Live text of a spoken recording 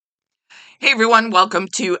Hey everyone, welcome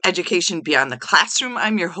to Education Beyond the Classroom.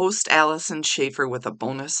 I'm your host, Allison Schaefer, with a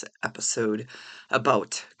bonus episode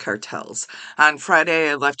about cartels. On Friday,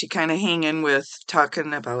 I left you kind of hanging with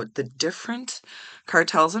talking about the different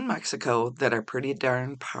cartels in Mexico that are pretty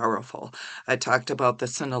darn powerful. I talked about the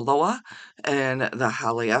Sinaloa and the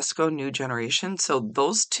Jalisco New Generation. So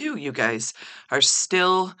those two, you guys, are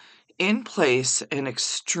still in place and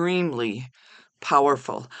extremely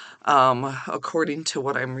powerful. According to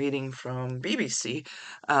what I'm reading from BBC,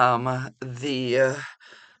 the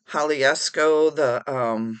Jalisco,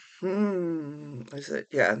 is it?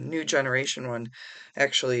 Yeah, new generation one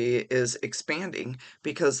actually is expanding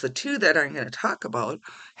because the two that I'm going to talk about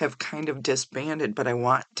have kind of disbanded, but I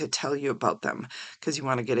want to tell you about them because you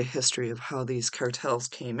want to get a history of how these cartels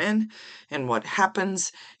came in and what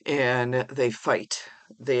happens, and they fight.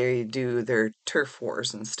 They do their turf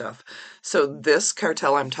wars and stuff. So this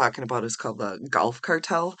cartel I'm talking about is called the Gulf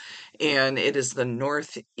Cartel, and it is the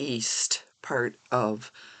northeast part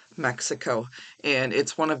of Mexico, and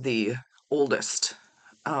it's one of the oldest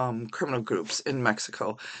criminal groups in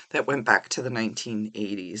Mexico that went back to the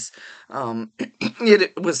 1980s.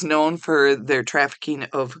 It was known for their trafficking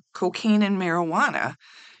of cocaine and marijuana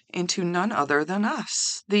into none other than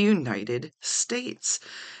us, the United States.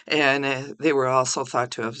 And they were also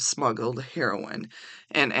thought to have smuggled heroin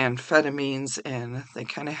and amphetamines, and they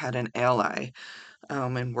kind of had an ally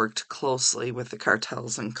and worked closely with the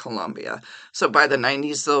cartels in Colombia. So by the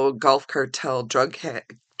 90s, though, Gulf Cartel drug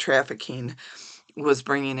trafficking was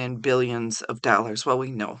bringing in billions of dollars. Well,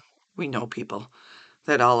 we know people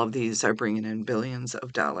that all of these are bringing in billions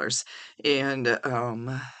of dollars. And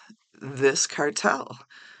this cartel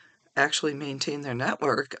actually maintained their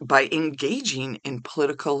network by engaging in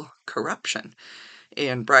political corruption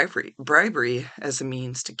and bribery as a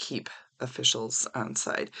means to keep officials on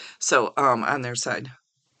side. So on their side.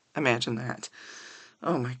 Imagine that.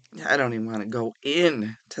 Oh my, I don't even want to go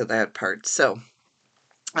into that part. So,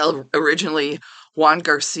 originally, Juan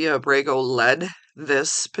Garcia Abrego led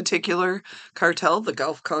this particular cartel, the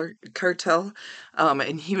Gulf Cartel,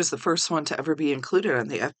 and he was the first one to ever be included on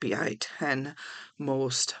the FBI 10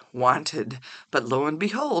 Most Wanted. But lo and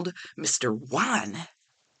behold, Mr. Juan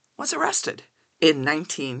was arrested in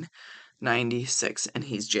 1996, and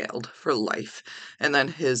he's jailed for life. And then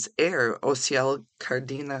his heir, Ociel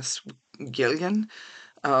Cardenas Guillen,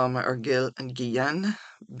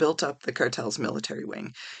 built up the cartel's military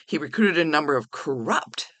wing. He recruited a number of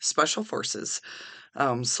corrupt special forces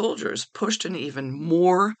soldiers, pushed an even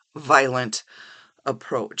more violent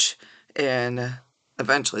approach, and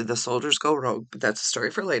eventually the soldiers go rogue, but that's a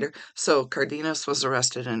story for later. So Cardenas was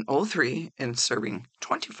arrested in '03 and serving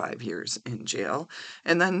 25 years in jail.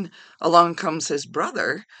 And then along comes his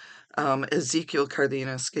brother, Ezequiel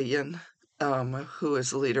Cardenas Guillen, who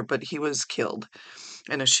is the leader, but he was killed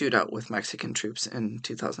in a shootout with Mexican troops in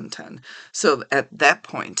 2010. So at that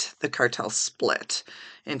point, the cartel split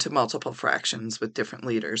into multiple fractions with different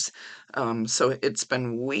leaders. So it's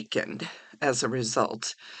been weakened as a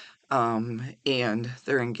result, and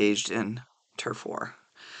they're engaged in turf war.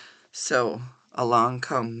 So along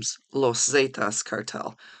comes Los Zetas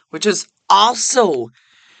cartel, which is also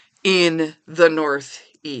in the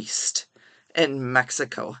Northeast in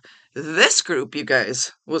Mexico. This group, you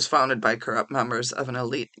guys, was founded by corrupt members of an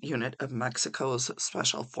elite unit of Mexico's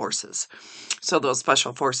special forces. So those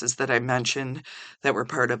special forces that I mentioned that were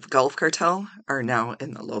part of Gulf Cartel are now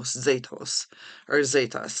in the Los Zetos, or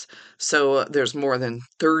Zetas. So there's more than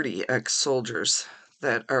 30 ex-soldiers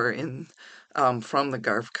that are in from the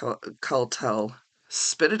Gulf Cartel.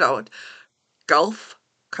 Spit it out. Gulf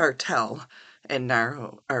Cartel and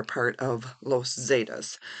now are part of Los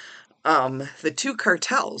Zetas. The two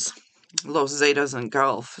cartels, Los Zetas and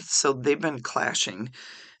Gulf, so they've been clashing,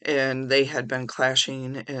 and they had been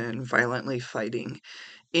clashing and violently fighting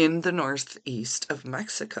in the northeast of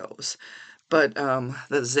Mexico's. But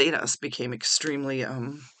the Zetas became extremely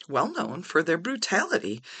well known for their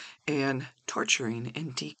brutality and torturing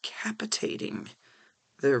and decapitating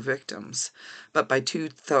their victims. But by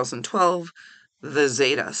 2012, the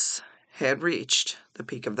Zetas had reached the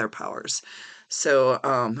peak of their powers. So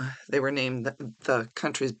they were named the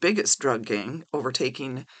country's biggest drug gang,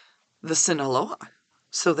 overtaking the Sinaloa.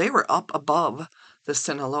 So they were up above the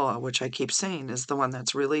Sinaloa, which I keep saying is the one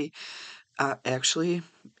that's really actually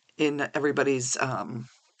in everybody's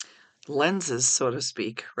lenses, so to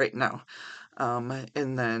speak, right now.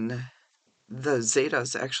 And then the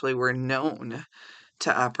Zetas actually were known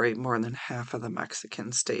to operate more than half of the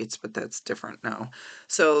Mexican states, but that's different now.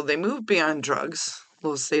 So they moved beyond drugs.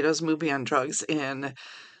 Los Zetas moved beyond drugs, and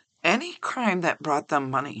any crime that brought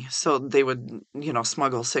them money. So they would,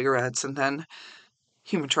 smuggle cigarettes, and then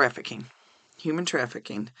human trafficking. Human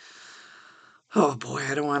trafficking. Oh boy,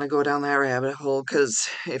 I don't want to go down that rabbit hole, because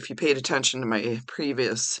if you paid attention to my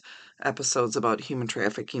previous episodes about human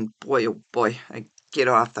trafficking, boy, oh boy, I get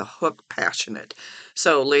off the hook passionate.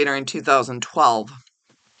 So later in 2012,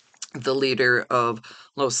 the leader of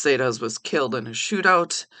Los Zetas was killed in a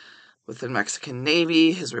shootout with the Mexican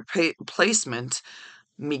Navy. His replacement,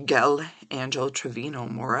 Miguel Angel Trevino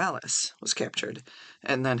Morales, was captured.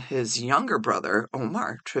 And then his younger brother,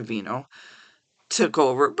 Omar Trevino, took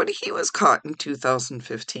over, but he was caught in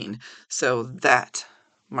 2015. So that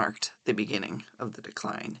marked the beginning of the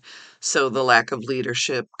decline. So the lack of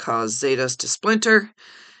leadership caused Zetas to splinter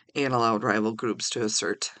and allowed rival groups to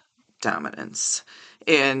assert dominance.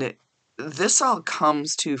 And this all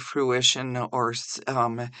comes to fruition, or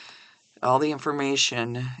all the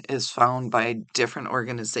information is found by different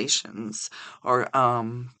organizations, or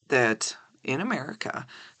that in America,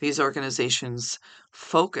 these organizations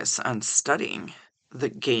focus on studying the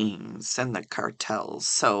gangs and the cartels.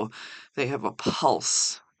 So they have a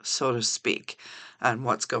pulse, so to speak, on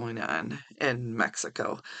what's going on in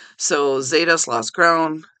Mexico. So Zetas lost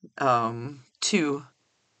ground to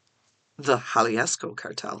the Jalisco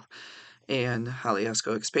cartel, and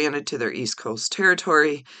Jalisco expanded to their East Coast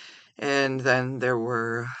territory. And then there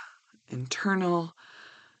were internal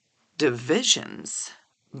divisions,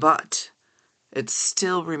 but it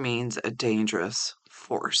still remains a dangerous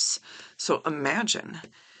force. So imagine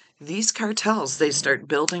these cartels, they start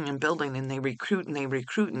building and building, and they recruit and they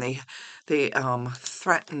recruit, and they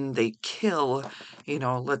threaten, they kill,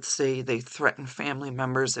 let's say they threaten family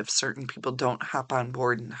members if certain people don't hop on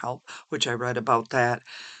board and help, which I read about that.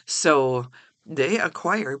 So they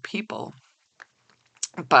acquire people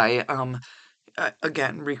by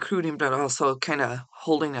again, recruiting, but also kind of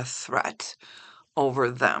holding a threat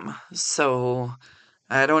over them. So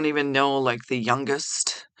I don't even know, like, the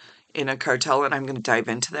youngest in a cartel, and I'm going to dive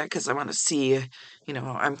into that because I want to see,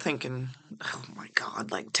 I'm thinking, oh my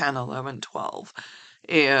God, like 10, 11, 12,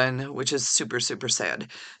 and which is super, super sad.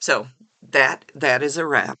 So that is a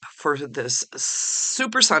wrap for this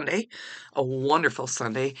super Sunday, a wonderful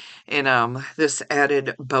Sunday, and this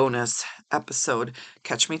added bonus episode.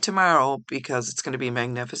 Catch me tomorrow, because it's going to be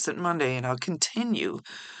Magnificent Monday, and I'll continue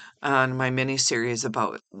on my mini series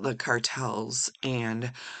about the cartels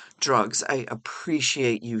and drugs. I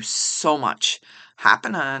appreciate you so much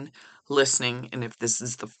hopping on, listening, and if this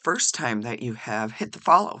is the first time that you have, hit the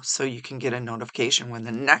follow so you can get a notification when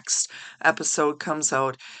the next episode comes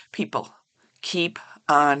out. People, keep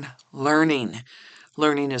on learning.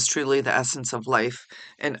 Learning is truly the essence of life.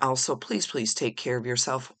 And also, please, please take care of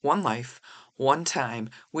yourself. One life, one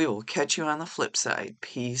time. We will catch you on the flip side.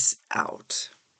 Peace out.